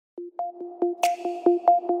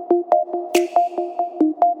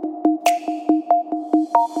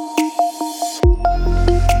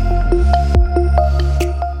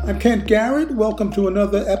Kent Garrett. Welcome to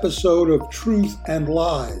another episode of Truth and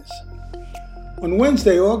Lies. On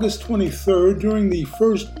Wednesday, August 23rd, during the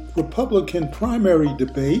first Republican primary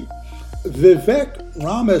debate, Vivek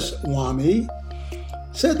Ramaswamy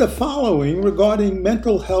said the following regarding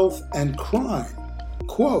mental health and crime,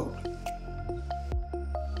 quote,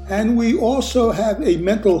 "And we also have a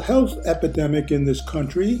mental health epidemic in this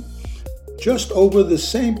country. Just over the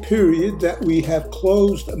same period that we have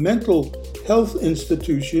closed mental health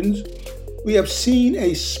institutions, we have seen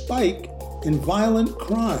a spike in violent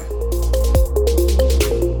crime.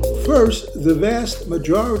 First, the vast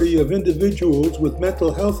majority of individuals with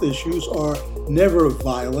mental health issues are never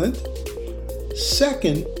violent.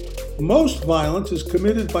 Second, most violence is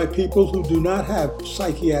committed by people who do not have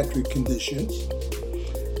psychiatric conditions.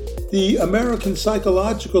 The American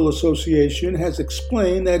Psychological Association has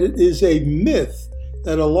explained that it is a myth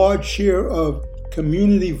that a large share of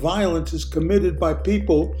community violence is committed by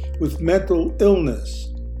people with mental illness.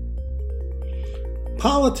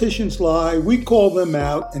 Politicians lie, we call them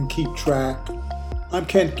out and keep track. I'm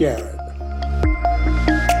Kent Garrett."